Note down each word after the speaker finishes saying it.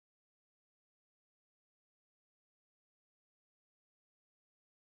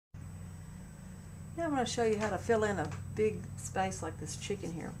Now I'm going to show you how to fill in a big space like this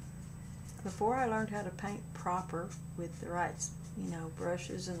chicken here. Before I learned how to paint proper with the right,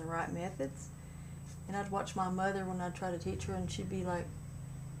 brushes and the right methods, and I'd watch my mother when I'd try to teach her, and she'd be like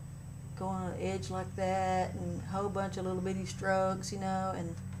going on an edge like that, and a whole bunch of little bitty strokes,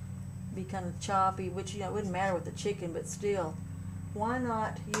 and be kind of choppy, which, it wouldn't matter with the chicken, but still, why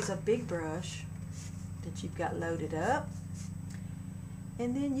not use a big brush that you've got loaded up,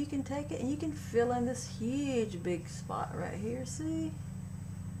 and then you can take it and you can fill in this huge big spot right here, see?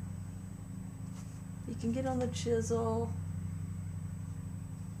 You can get on the chisel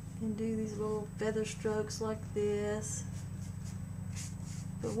and do these little feather strokes like this.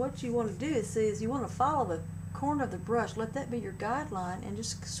 But what you want to do is you want to follow the corner of the brush, let that be your guideline, and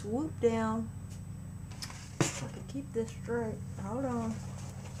just swoop down. If I can keep this straight, hold on.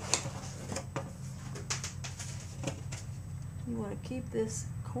 You want to keep this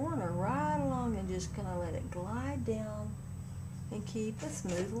corner right along and just kind of let it glide down and keep a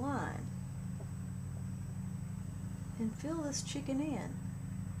smooth line. And fill this chicken in.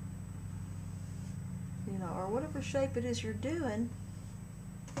 Or whatever shape it is you're doing.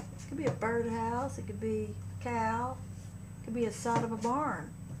 It could be a birdhouse, it could be a cow, it could be a side of a barn.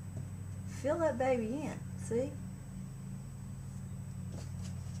 Fill that baby in, see?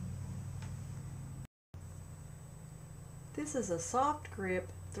 This is a soft grip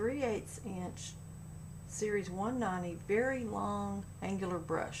 3/8 inch series 190 very long angular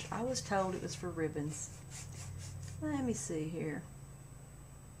brush. I was told it was for ribbons. Let me see here.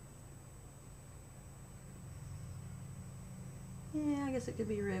 Yeah, I guess it could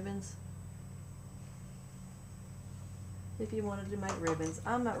be ribbons. If you wanted to make ribbons.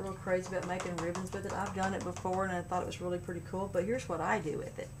 I'm not real crazy about making ribbons with it. I've done it before and I thought it was really pretty cool, but here's what I do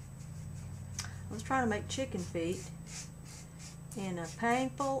with it. I was trying to make chicken feet in a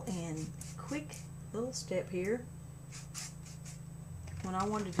painful and quick little step here when I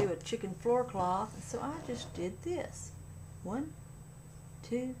wanted to do a chicken floor cloth, so I just did this. 1,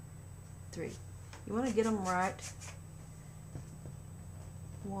 2, 3. You want to get them right.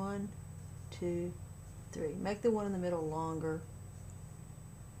 1, 2, 3. Make the one in the middle longer.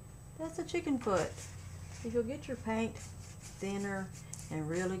 That's a chicken foot. If you'll get your paint thinner and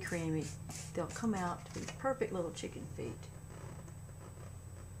really creamy, they'll come out to be perfect little chicken feet.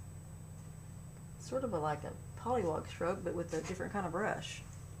 Sort of like a polywog stroke, but with a different kind of brush.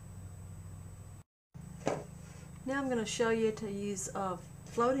 Now I'm going to show you to use a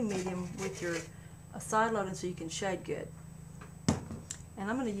floating medium with your side loading so you can shade good. And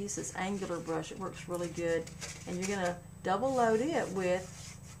I'm going to use this angular brush. It works really good. And you're going to double load it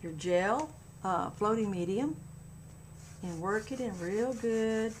with your gel floating medium and work it in real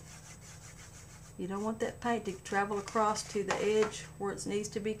good. You don't want that paint to travel across to the edge where it needs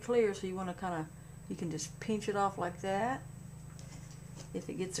to be clear, so you want to you can just pinch it off like that if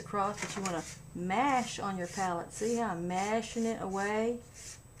it gets across, but you want to mash on your palette. See how I'm mashing it away?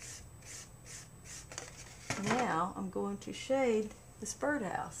 Now I'm going to shade this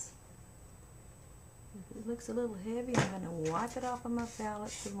birdhouse. If it looks a little heavy, I'm going to wipe it off of my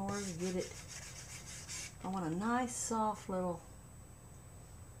palette some more to get it. I want a nice soft little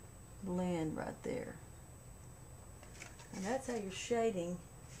blend right there. And that's how you're shading,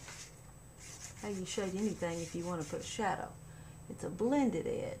 how you shade anything if you want to put shadow. It's a blended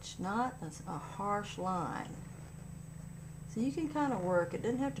edge, not a harsh line. So you can kind of work. It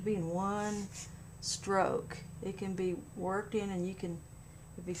doesn't have to be in one stroke. It can be worked in, and you can,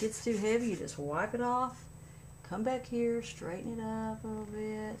 if it gets too heavy, you just wipe it off. Come back here, straighten it up a little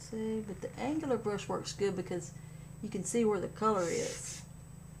bit, see? But the angular brush works good because you can see where the color is.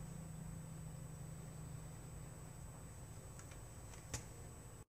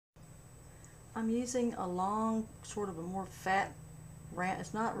 I'm using a long, sort of a more fat, round,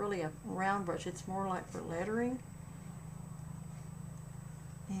 it's not really a round brush, it's more like for lettering.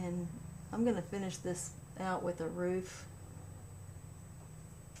 And I'm going to finish this out with a roof.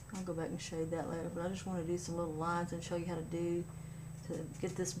 I'll go back and shade that later, but I just want to do some little lines and show you how to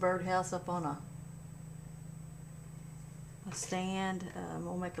get this birdhouse up on a stand.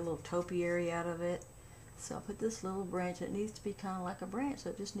 We'll make a little topiary out of it. So I'll put this little branch. It needs to be kind of like a branch,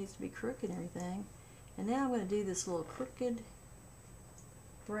 so it just needs to be crooked and everything. And now I'm going to do this little crooked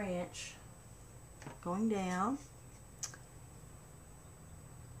branch going down.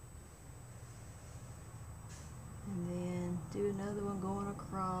 And then do another one going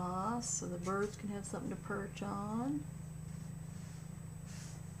across so the birds can have something to perch on.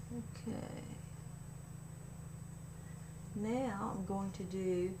 Okay. Now I'm going to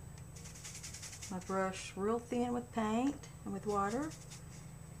do my brush real thin with paint and with water.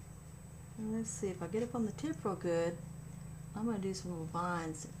 And let's see, if I get up on the tip real good, I'm going to do some little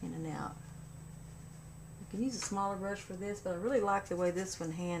vines in and out. You can use a smaller brush for this, but I really like the way this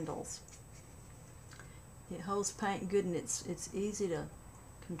one handles. It holds paint good and it's easy to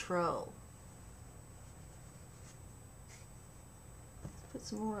control. Let's put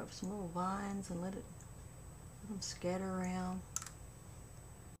some more up, some little vines, and let them scatter around.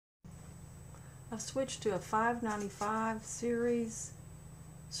 I've switched to a 595 series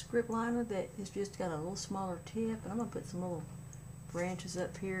script liner that has just got a little smaller tip, and I'm going to put some little branches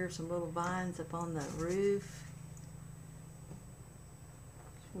up here, some little vines up on the roof.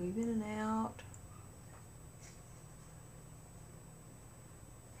 Just weave in and out.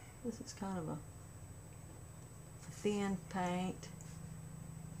 This is kind of a thin paint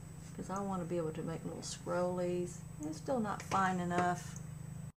because I want to be able to make little scrollies. It's still not fine enough.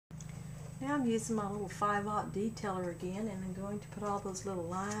 Now I'm using my little 5/0 detailer again, and I'm going to put all those little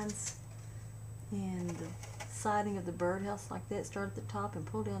lines in the siding of the birdhouse like that. Start at the top and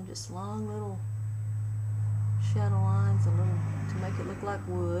pull down just long little shadow lines to make it look like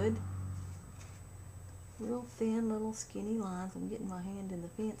wood. Real thin little skinny lines. I'm getting my hand in the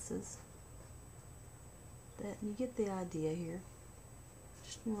fences. That you get the idea here.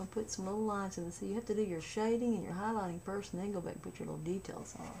 Just you want to put some little lines in the sea. You have to do your shading and your highlighting first, and then go back and put your little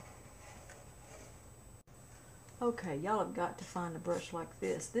details on. Okay, y'all have got to find a brush like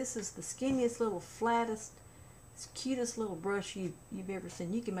this. This is the skinniest, little flattest, cutest little brush you've ever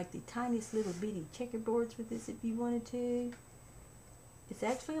seen. You can make the tiniest little bitty checkerboards with this if you wanted to. It's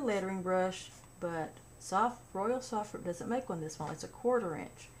actually a lettering brush, but Royal Soft doesn't make one this small. It's a 1/4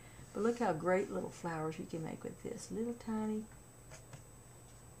 inch. But look how great little flowers you can make with this. Little tiny,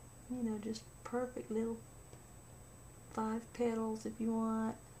 you know, just perfect little 5 petals if you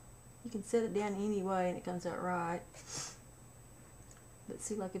want. You can set it down any way and it comes out right. But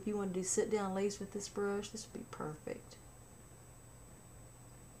see, like if you want to do sit down leaves with this brush, this would be perfect.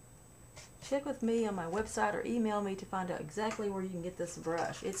 Check with me on my website or email me to find out exactly where you can get this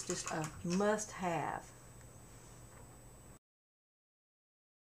brush. It's just a must-have.